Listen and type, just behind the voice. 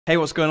Hey,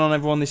 what's going on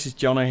everyone? This is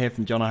Jono here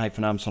from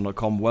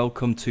jono-amazon.com.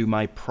 Welcome to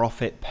my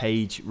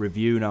ProfitPage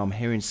review. Now I'm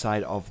here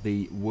inside of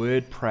the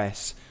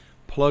WordPress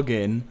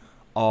plugin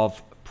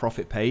of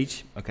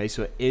ProfitPage. Okay,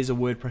 so it is a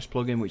WordPress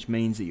plugin, which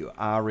means that you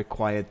are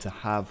required to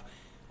have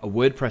a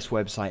WordPress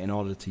website in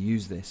order to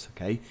use this.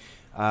 Okay,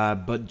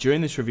 but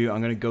during this review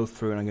I'm going to go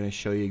through and I'm going to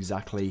show you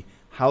exactly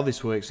how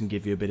this works and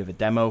give you a bit of a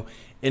demo.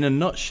 In a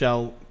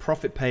nutshell,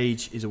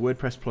 ProfitPage is a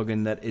WordPress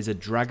plugin that is a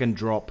drag and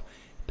drop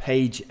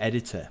page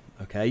editor.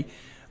 Okay.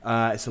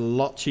 It's a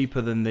lot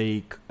cheaper than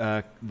the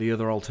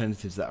other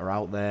alternatives that are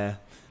out there,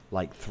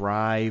 like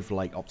Thrive,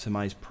 like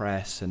Optimize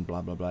Press, and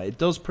blah blah blah. It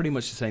does pretty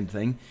much the same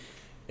thing,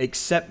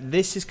 except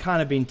this is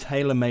kind of been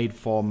tailor-made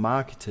for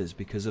marketers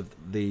because of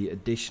the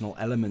additional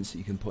elements that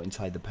you can put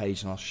inside the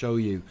page, and I'll show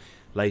you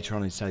later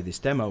on inside this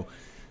demo.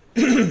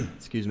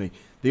 Excuse me.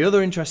 The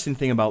other interesting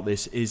thing about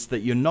this is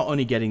that you're not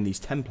only getting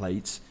these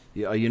templates,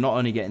 you're not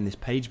only getting this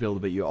page builder,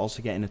 but you're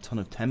also getting a ton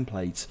of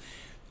templates.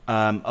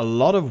 A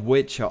lot of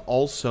which are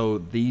also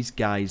these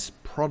guys'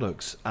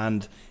 products,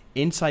 and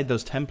inside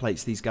those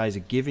templates these guys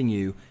are giving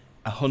you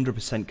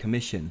 100%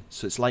 commission.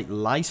 So it's like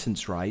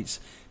license rights.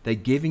 They're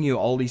giving you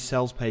all these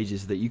sales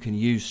pages that you can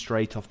use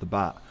straight off the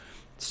bat,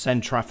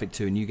 send traffic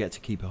to, and you get to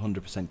keep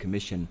 100%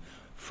 commission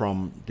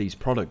from these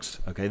products.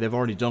 Okay, they've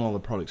already done all the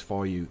products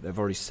for you, they've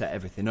already set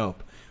everything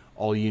up.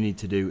 All you need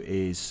to do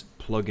is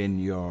plug in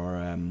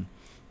your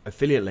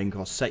affiliate link,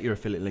 or set your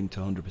affiliate link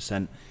to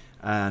 100%,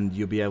 and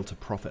you'll be able to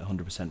profit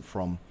 100%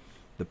 from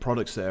the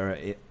products that are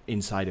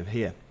inside of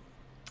here.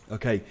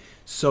 Okay,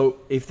 so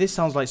if this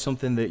sounds like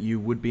something that you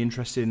would be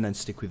interested in, then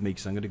stick with me,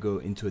 because I'm going to go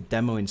into a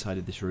demo inside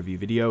of this review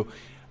video.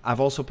 I've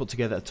also put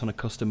together a ton of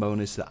custom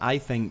bonus that I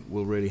think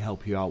will really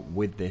help you out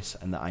with this,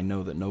 and that I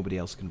know that nobody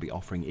else can be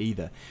offering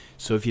either.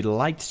 So if you'd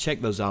like to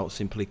check those out,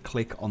 simply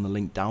click on the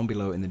link down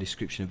below in the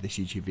description of this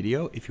YouTube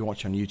video if you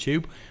watch on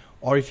YouTube.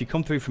 Or if you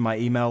come through from my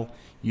email,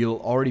 you'll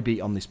already be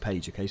on this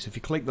page. Okay, so if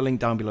you click the link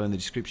down below in the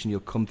description, you'll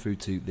come through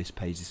to this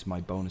page. This is my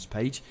bonus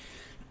page.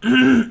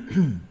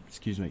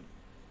 Excuse me.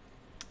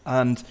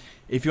 And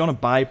if you want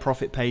to buy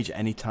ProfitPage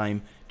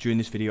anytime during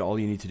this video, all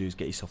you need to do is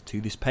get yourself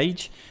to this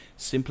page.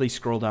 Simply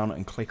scroll down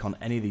and click on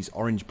any of these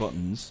orange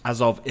buttons.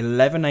 As of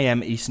 11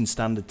 AM Eastern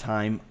Standard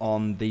Time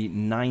on the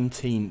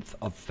 19th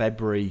of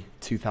February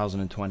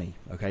 2020.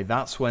 Okay,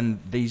 that's when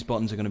these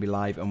buttons are going to be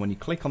live, and when you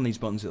click on these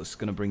buttons, it's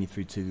going to bring you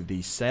through to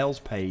the sales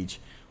page,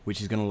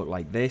 which is going to look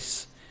like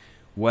this,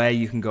 where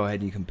you can go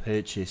ahead and you can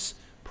purchase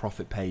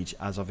ProfitPage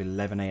as of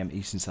 11 AM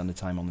Eastern Standard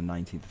Time on the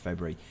 19th of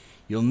February.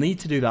 You'll need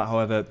to do that,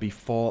 however,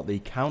 before the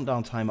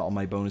countdown timer on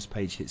my bonus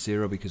page hits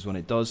 0, because when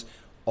it does,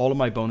 all of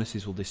my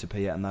bonuses will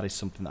disappear, and that is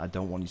something that I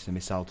don't want you to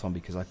miss out on,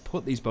 because I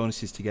put these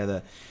bonuses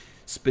together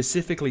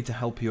specifically to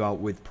help you out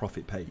with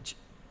ProfitPage.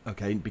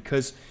 Okay,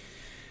 because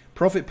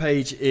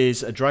ProfitPage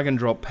is a drag and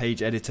drop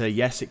page editor.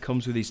 Yes, it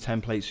comes with these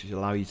templates which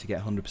allow you to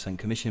get 100%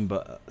 commission,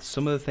 but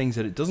some of the things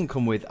that it doesn't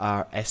come with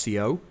are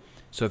SEO.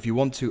 So if you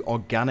want to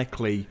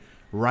organically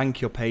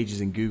rank your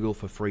pages in Google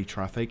for free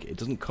traffic, it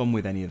doesn't come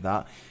with any of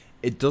that.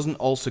 It doesn't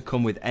also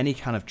come with any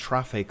kind of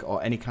traffic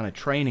or any kind of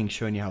training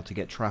showing you how to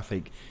get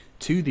traffic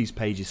to these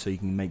pages so you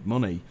can make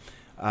money.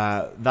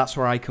 That's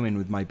where I come in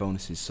with my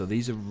bonuses. So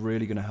these are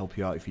really going to help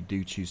you out if you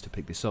do choose to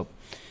pick this up.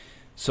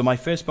 So my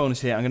first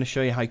bonus here, I'm going to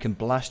show you how you can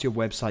blast your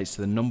websites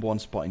to the #1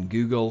 spot in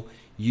Google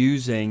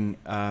using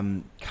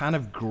kind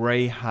of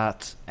grey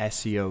hat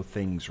SEO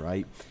things,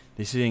 right?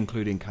 This is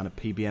including kind of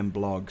PBM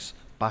blogs,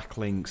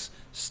 backlinks,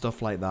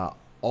 stuff like that.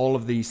 All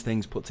of these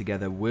things put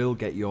together will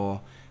get your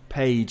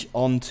page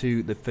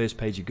onto the first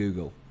page of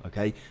Google.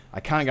 Okay,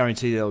 I can't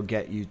guarantee they'll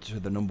get you to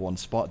the #1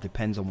 spot. It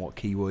depends on what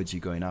keywords you're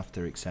going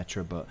after,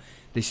 etc. But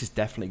this is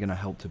definitely going to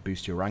help to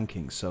boost your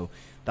rankings. So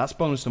that's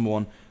bonus number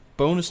 1.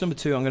 Bonus number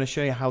 2, I'm going to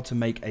show you how to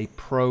make a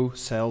pro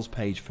sales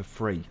page for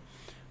free.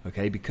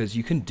 Okay, because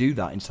you can do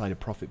that inside a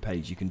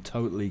ProfitPage. You can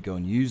totally go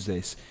and use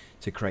this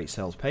to create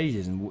sales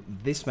pages, and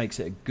this makes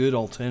it a good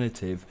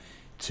alternative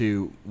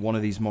to one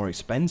of these more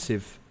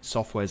expensive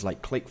softwares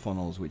like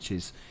ClickFunnels, which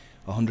is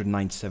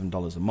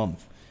 $197 a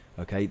month.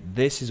 Okay,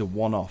 this is a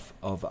one-off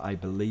of, I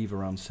believe,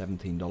 around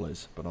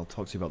 $17, but I'll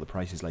talk to you about the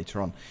prices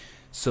later on.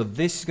 So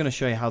this is going to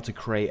show you how to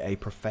create a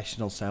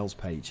professional sales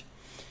page.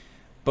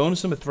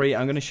 Bonus number 3,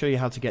 I'm going to show you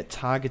how to get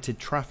targeted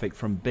traffic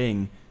from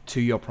Bing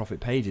to your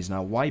profit pages.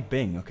 Now, why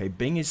Bing? Okay,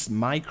 Bing is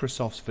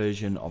Microsoft's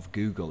version of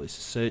Google. It's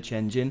a search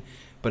engine,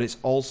 but it's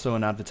also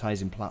an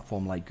advertising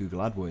platform like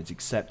Google AdWords,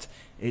 except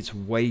it's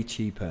way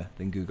cheaper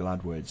than Google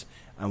AdWords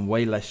and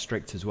way less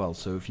strict as well.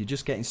 So if you're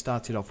just getting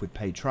started off with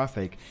paid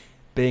traffic,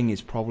 Bing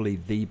is probably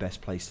the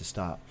best place to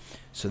start.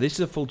 So this is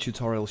a full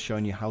tutorial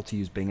showing you how to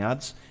use Bing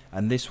ads,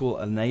 and this will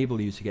enable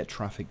you to get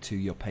traffic to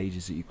your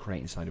pages that you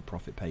create inside a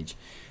ProfitPage.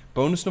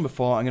 Bonus number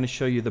 4, I'm going to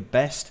show you the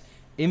best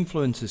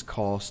influencers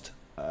cost.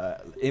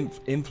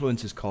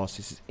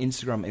 This is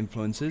Instagram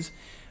influencers.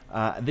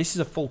 This is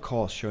a full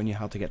course showing you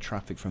how to get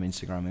traffic from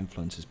Instagram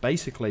influencers.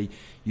 Basically,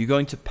 you're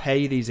going to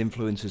pay these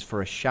influencers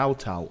for a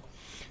shout out.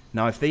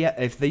 Now,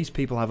 if these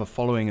people have a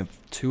following of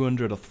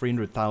 200 or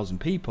 300,000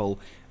 people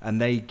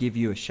and they give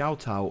you a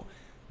shout out,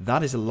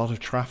 that is a lot of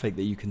traffic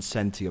that you can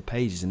send to your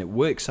pages, and it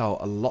works out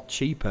a lot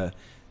cheaper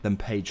than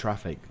paid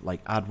traffic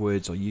like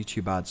AdWords or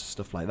YouTube ads,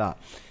 stuff like that.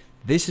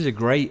 This is a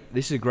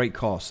great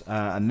course,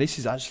 and this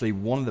is actually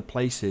one of the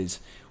places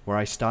where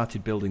I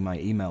started building my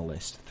email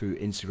list through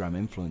Instagram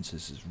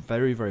influencers. It's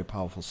very, very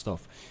powerful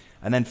stuff.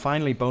 And then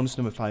finally, bonus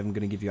number 5, I'm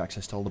going to give you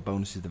access to all the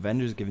bonuses the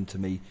vendors have given to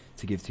me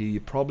to give to you.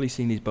 You've probably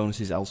seen these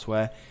bonuses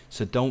elsewhere,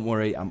 so don't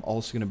worry. I'm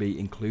also going to be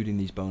including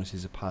these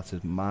bonuses as part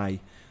of my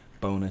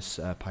bonus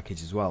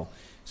package as well.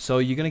 So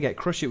you're going to get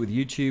Crush It with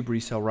YouTube,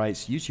 resell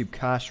rights, YouTube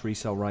Cash,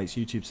 resell rights,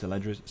 YouTube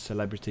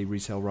Celebrity,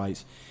 resell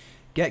rights,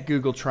 Get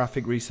Google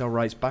Traffic, resell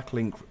rights,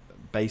 Backlink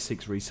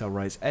Basics, resell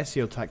rights,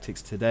 SEO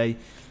Tactics Today,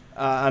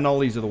 and all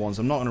these other ones.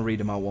 I'm not going to read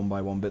them out one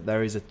by one, but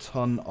there is a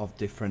ton of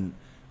different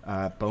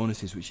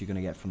bonuses which you're going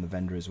to get from the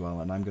vendor as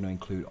well, and I'm going to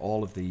include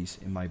all of these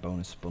in my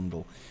bonus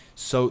bundle.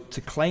 So to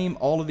claim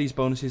all of these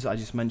bonuses I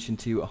just mentioned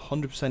to you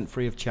 100%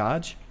 free of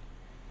charge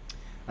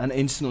and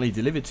instantly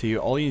delivered to you,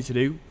 all you need to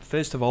do,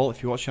 first of all,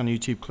 if you're watching on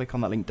YouTube, click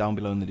on that link down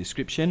below in the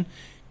description,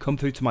 come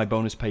through to my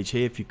bonus page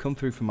here. If you come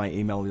through from my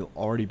email, you'll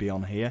already be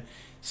on here.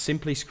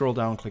 Simply scroll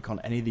down, click on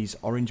any of these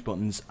orange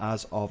buttons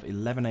as of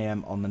 11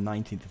 AM on the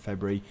 19th of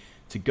February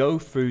to go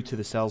through to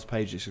the sales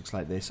page, which looks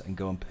like this, and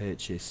go and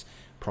purchase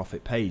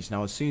ProfitPage.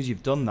 Now, as soon as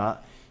you've done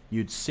that,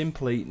 you'd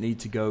simply need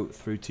to go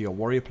through to your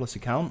Warrior Plus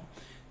account.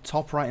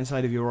 Top right hand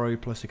side of your Warrior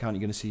Plus account,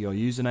 you're going to see your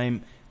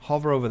username.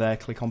 Hover over there,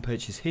 click on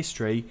Purchase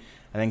History,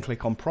 and then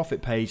click on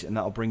ProfitPage, and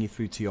that'll bring you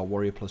through to your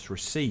Warrior Plus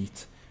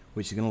receipt,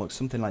 which is going to look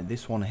something like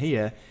this one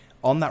here.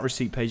 On that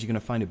receipt page, you're going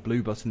to find a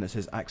blue button that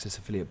says Access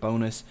Affiliate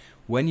Bonus.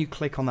 When you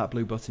click on that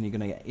blue button, you're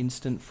going to get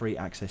instant free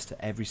access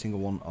to every single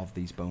one of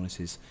these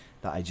bonuses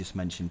that I just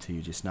mentioned to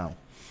you just now.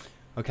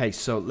 Okay,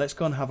 so let's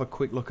go and have a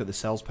quick look at the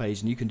sales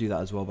page, and you can do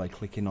that as well by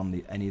clicking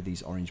on any of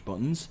these orange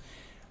buttons.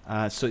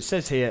 So it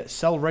says here,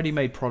 sell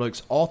ready-made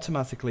products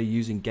automatically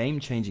using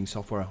game-changing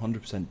software,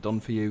 100%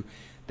 done for you.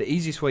 The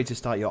easiest way to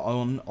start your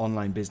own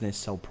online business,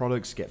 sell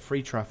products, get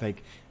free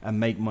traffic, and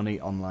make money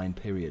online,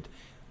 period.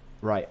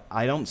 Right,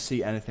 I don't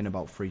see anything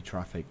about free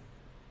traffic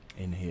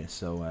in here,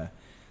 so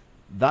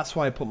that's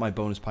why I put my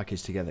bonus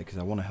package together, because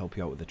I want to help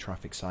you out with the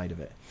traffic side of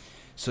it.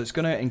 So it's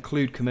going to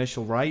include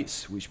commercial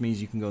rights, which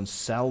means you can go and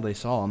sell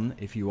this on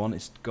if you want.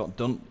 It's got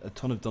a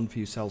ton of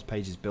done-for-you sales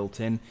pages built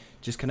in.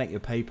 Just connect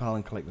your PayPal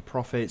and collect the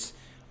profits.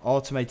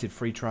 Automated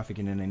free traffic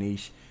in a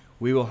niche.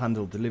 We will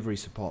handle delivery,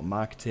 support, and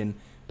marketing.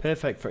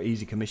 Perfect for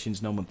easy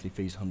commissions, no monthly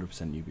fees, 100%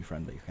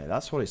 newbie-friendly. Okay,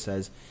 that's what it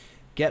says.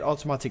 Get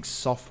automatic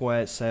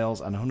software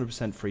sales and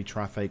 100% free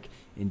traffic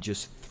in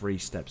just 3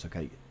 steps.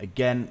 Okay,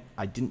 again,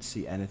 I didn't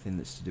see anything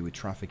that's to do with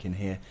traffic in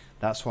here.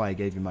 That's why I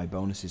gave you my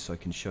bonuses, so I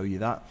can show you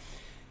that.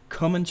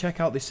 Come and check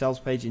out this sales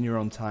page in your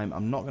own time.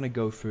 I'm not going to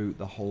go through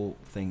the whole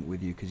thing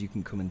with you, because you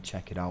can come and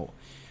check it out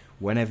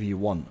whenever you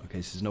want.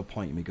 Okay, so there's no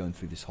point in me going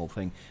through this whole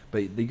thing.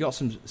 But you got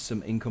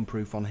some income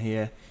proof on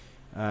here.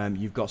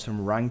 You've got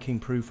some ranking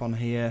proof on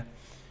here.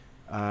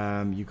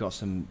 You've got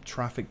some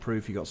traffic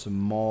proof. You've got some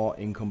more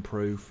income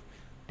proof.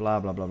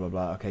 Blah, blah, blah, blah,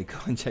 blah. Okay, go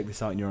and check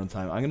this out in your own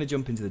time. I'm going to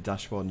jump into the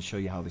dashboard and show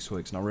you how this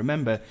works. Now,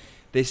 remember,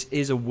 this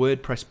is a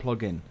WordPress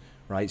plugin,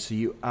 right? So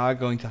you are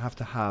going to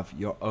have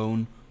your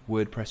own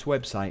WordPress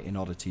website in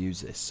order to use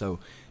this. So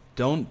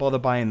don't bother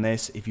buying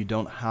this if you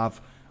don't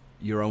have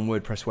your own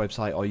WordPress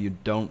website, or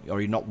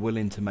you're not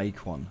willing to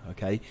make one.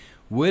 Okay,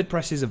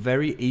 WordPress is a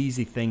very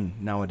easy thing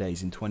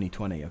nowadays in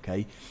 2020.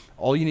 Okay,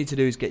 all you need to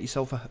do is get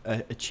yourself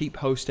a cheap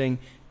hosting,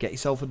 get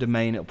yourself a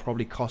domain. It'll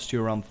probably cost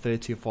you around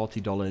 $30 or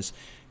 $40.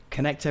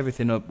 Connect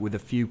everything up with a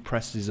few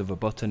presses of a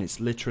button. It's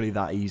literally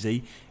that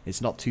easy. It's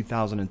not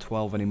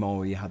 2012 anymore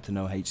where you had to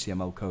know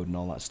HTML code and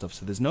all that stuff.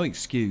 So there's no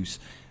excuse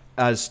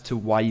as to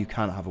why you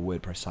can't have a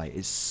WordPress site.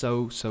 It's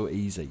so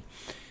easy.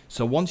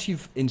 So once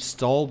you've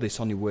installed this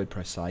on your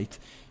WordPress site,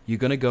 you're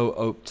going to go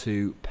up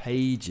to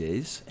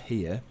Pages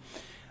here,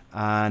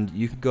 and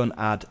you can go and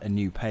add a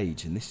new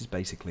page, and this is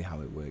basically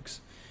how it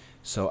works.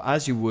 So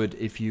as you would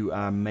if you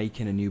are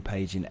making a new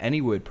page in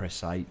any WordPress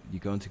site, you're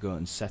going to go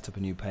and set up a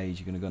new page.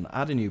 You're going to go and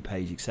add a new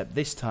page, except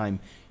this time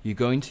you're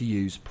going to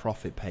use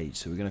ProfitPage.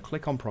 So we're going to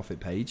click on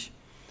ProfitPage.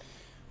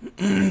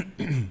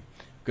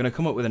 Going to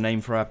come up with a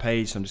name for our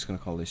page, so I'm just going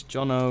to call this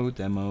Jono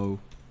Demo.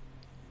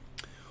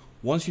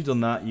 Once you've done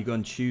that, you go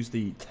and choose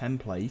the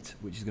template,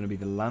 which is going to be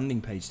the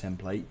landing page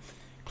template.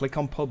 Click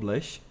on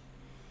Publish,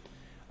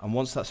 and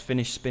once that's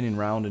finished spinning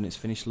round and it's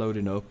finished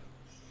loading up,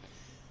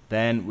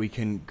 then we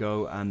can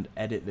go and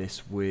edit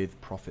this with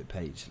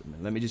ProfitPage.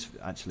 Let me just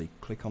actually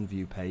click on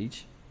View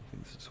Page. I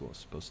think this is what it's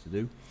supposed to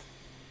do.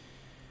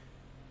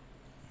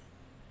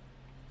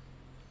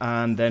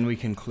 And then we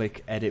can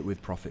click Edit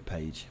with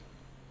ProfitPage.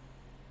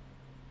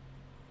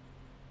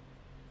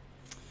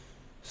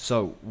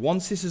 So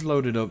once this is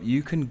loaded up,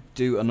 you can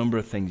do a number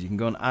of things. You can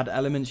go and add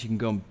elements. You can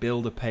go and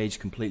build a page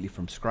completely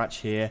from scratch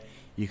here.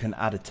 You can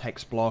add a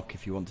text block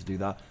if you want to do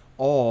that,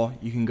 or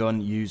you can go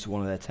and use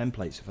one of their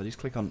templates. If I just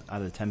click on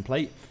Add a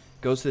Template,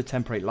 go to the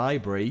template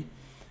library,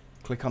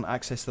 click on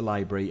Access the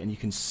Library, and you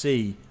can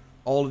see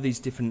all of these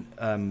different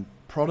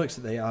products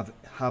that they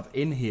have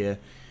in here,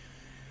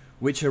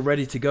 which are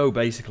ready to go.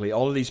 Basically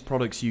all of these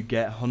products you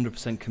get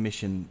 100%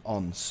 commission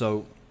on.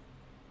 So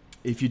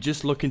if you're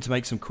just looking to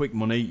make some quick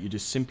money, you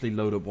just simply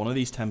load up one of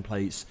these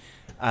templates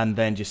and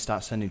then just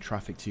start sending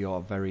traffic to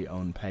your very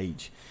own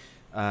page.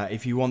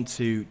 If you want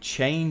to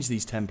change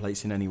these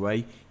templates in any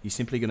way, you're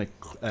simply going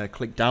to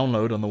click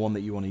download on the one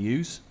that you want to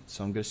use.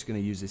 So I'm just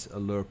going to use this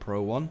Allure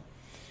Pro one.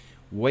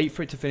 Wait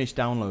for it to finish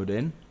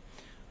downloading.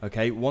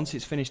 Okay, once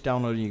it's finished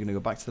downloading, you're going to go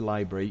back to the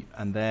library,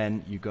 and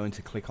then you're going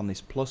to click on this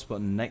plus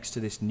button next to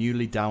this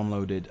newly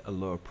downloaded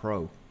Allure Pro.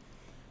 I'm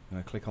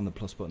going to click on the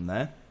plus button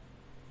there.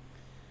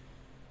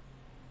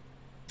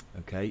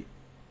 Okay,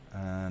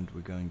 and we're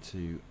going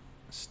to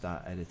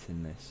start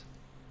editing this.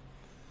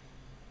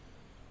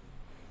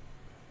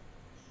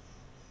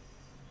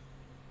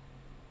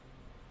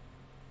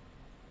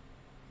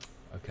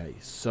 Okay,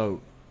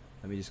 so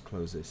let me just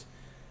close this.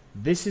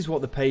 This is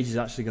what the page is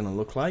actually going to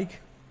look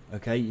like.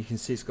 Okay, you can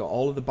see it's got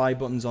all of the buy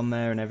buttons on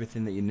there and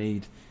everything that you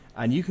need,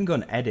 and you can go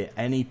and edit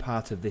any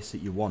part of this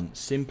that you want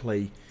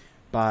simply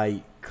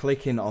by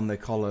clicking on the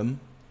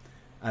column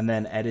and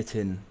then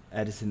editing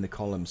the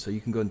column. So you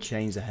can go and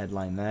change the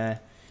headline there.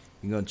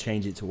 You can go and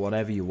change it to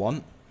whatever you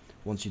want.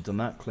 Once you've done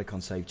that, click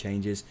on Save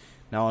Changes.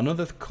 Now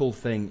another cool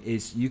thing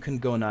is you can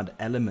go and add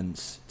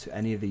elements to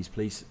any of these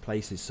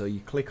places. So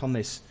you click on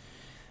this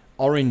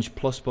orange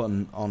plus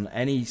button on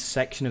any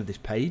section of this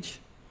page,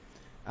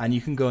 and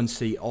you can go and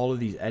see all of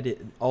these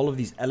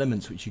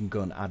elements which you can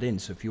go and add in.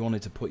 So if you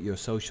wanted to put your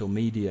social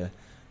media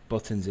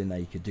buttons in there,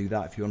 you could do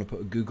that. If you want to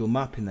put a Google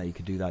map in there, you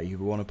could do that. If you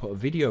want to put a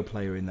video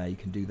player in there, you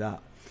can do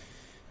that.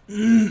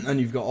 And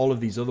you've got all of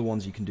these other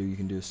ones you can do. You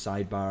can do a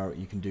sidebar,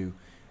 you can do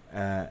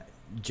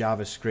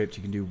JavaScript,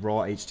 you can do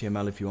raw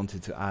HTML if you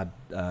wanted to add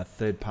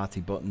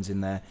third-party buttons in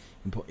there.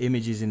 You can put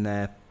images in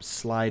there,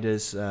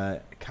 sliders,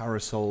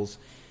 carousels,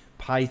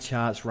 pie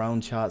charts,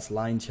 round charts,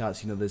 line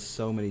charts. You know, there's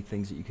so many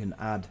things that you can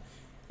add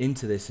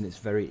into this, and it's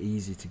very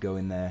easy to go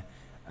in there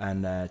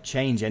and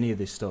change any of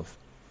this stuff.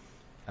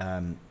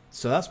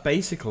 So that's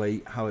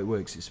basically how it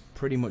works. It's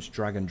pretty much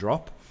drag and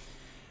drop.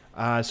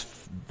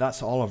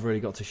 That's all I've really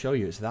got to show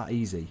you. It's that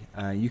easy.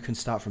 You can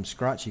start from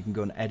scratch. You can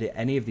go and edit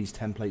any of these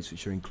templates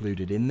which are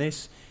included in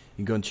this. You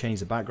can go and change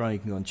the background. You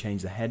can go and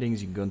change the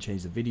headings. You can go and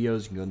change the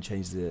videos. You can go and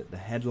change the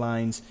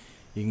headlines.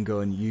 You can go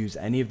and use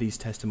any of these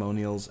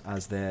testimonials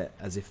as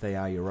if they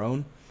are your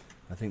own.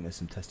 I think there's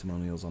some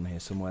testimonials on here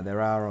somewhere.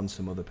 There are on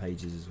some other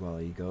pages as well.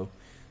 There you go.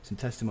 Some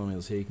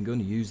testimonials here. You can go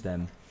and use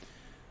them,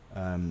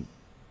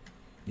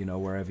 you know,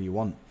 wherever you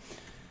want.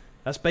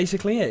 That's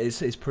basically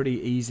it. It's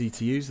pretty easy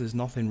to use. There's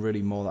nothing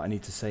really more that I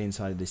need to say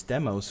inside of this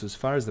demo. So as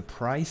far as the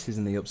prices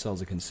and the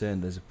upsells are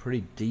concerned, there's a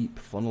pretty deep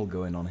funnel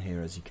going on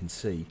here, as you can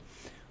see.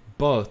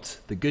 But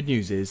the good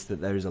news is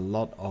that there is a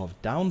lot of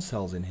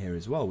downsells in here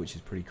as well, which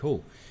is pretty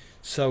cool.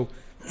 So,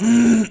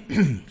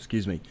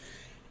 excuse me.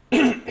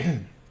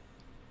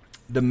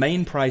 The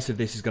main price of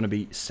this is going to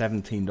be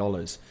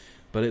 $17,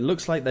 but it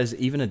looks like there's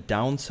even a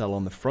downsell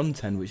on the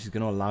front end, which is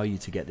going to allow you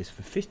to get this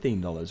for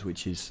 $15,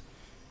 which is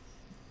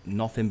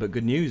nothing but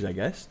good news, I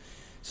guess.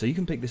 So you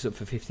can pick this up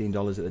for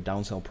 $15 at the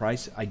downsell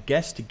price. I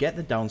guess to get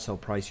the downsell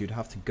price, you'd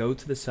have to go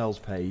to the sales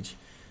page,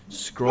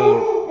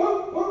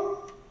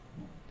 scroll,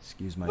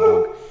 excuse my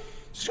dog,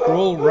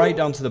 scroll right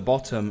down to the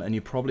bottom, and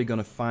you're probably going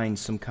to find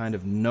some kind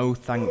of no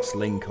thanks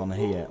link on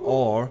here.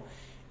 Or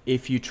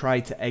if you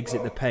try to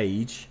exit the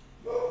page,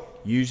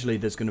 usually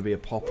there's going to be a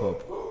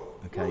pop-up.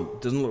 Okay,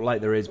 doesn't look like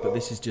there is, but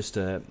this is just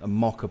a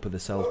mock-up of the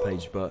sales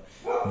page. But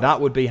that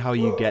would be how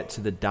you get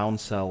to the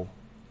downsell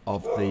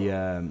of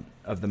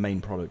the main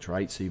product,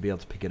 right? So you'll be able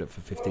to pick it up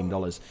for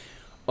 $15.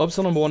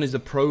 Upsell number one is the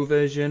Pro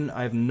version.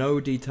 I have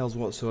no details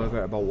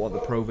whatsoever about what the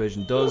Pro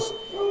version does.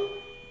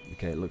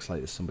 Okay, it looks like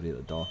there's somebody at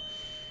the door.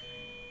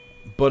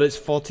 But it's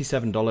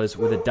 $47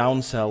 with a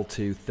downsell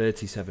to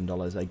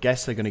 $37. I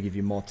guess they're going to give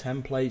you more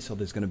templates, or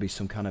there's going to be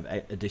some kind of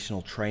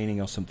additional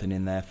training or something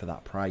in there for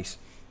that price.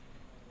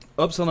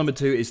 Upsell number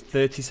two is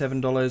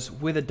 $37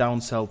 with a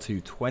downsell to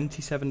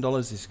 $27.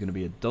 This is going to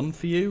be a done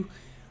for you.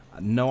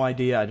 No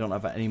idea. I don't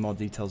have any more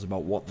details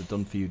about what the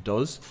done for you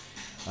does,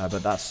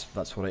 but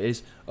that's what it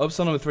is.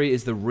 Upsell number three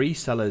is the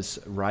Resellers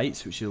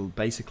Rights, which will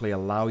basically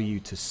allow you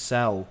to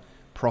sell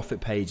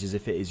ProfitPage as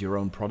if it is your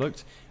own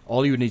product.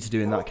 All you would need to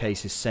do in that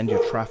case is send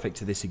your traffic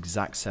to this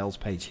exact sales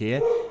page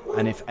here,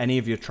 and if any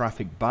of your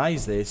traffic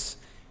buys this,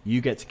 you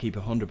get to keep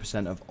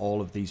 100% of all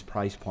of these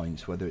price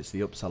points, whether it's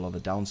the upsell or the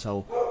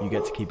downsell. You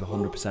get to keep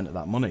 100% of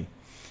that money.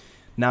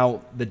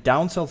 Now, the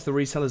downsell to the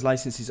reseller's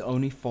license is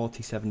only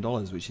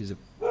 $47, which is a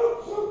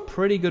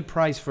pretty good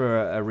price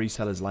for a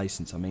reseller's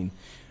license. I mean,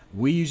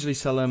 we usually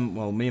sell them,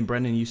 well, me and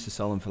Brendan used to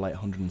sell them for like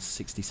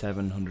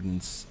 $167,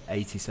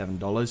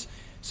 $187.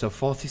 So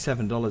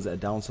 $47 at a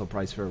downsell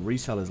price for a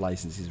reseller's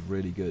license is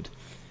really good,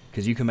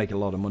 because you can make a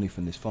lot of money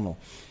from this funnel.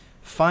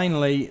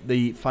 Finally,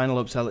 the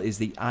final upsell is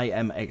the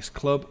IMX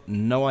Club.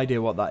 No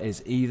idea what that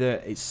is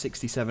either. It's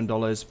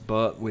 $67,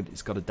 but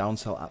it's got a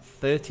downsell at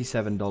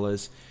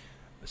 $37,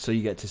 so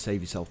you get to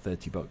save yourself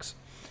 $30.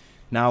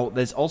 Now,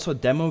 there's also a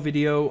demo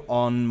video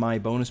on my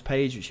bonus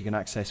page, which you can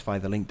access via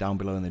the link down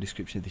below in the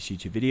description of this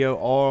YouTube video,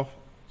 or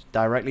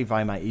directly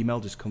via my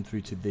email. Just come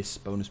through to this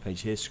bonus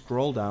page here,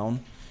 scroll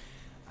down,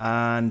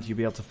 and you'll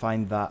be able to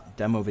find that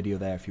demo video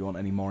there if you want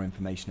any more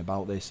information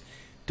about this.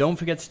 Don't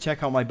forget to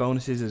check out my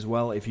bonuses as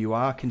well if you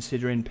are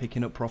considering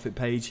picking up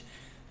ProfitPage.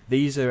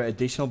 These are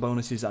additional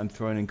bonuses that I'm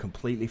throwing in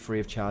completely free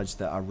of charge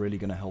that are really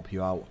going to help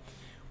you out,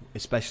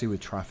 especially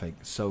with traffic.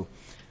 So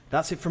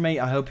that's it from me.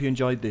 I hope you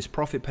enjoyed this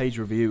ProfitPage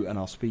review, and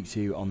I'll speak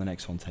to you on the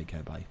next one. Take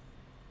care. Bye.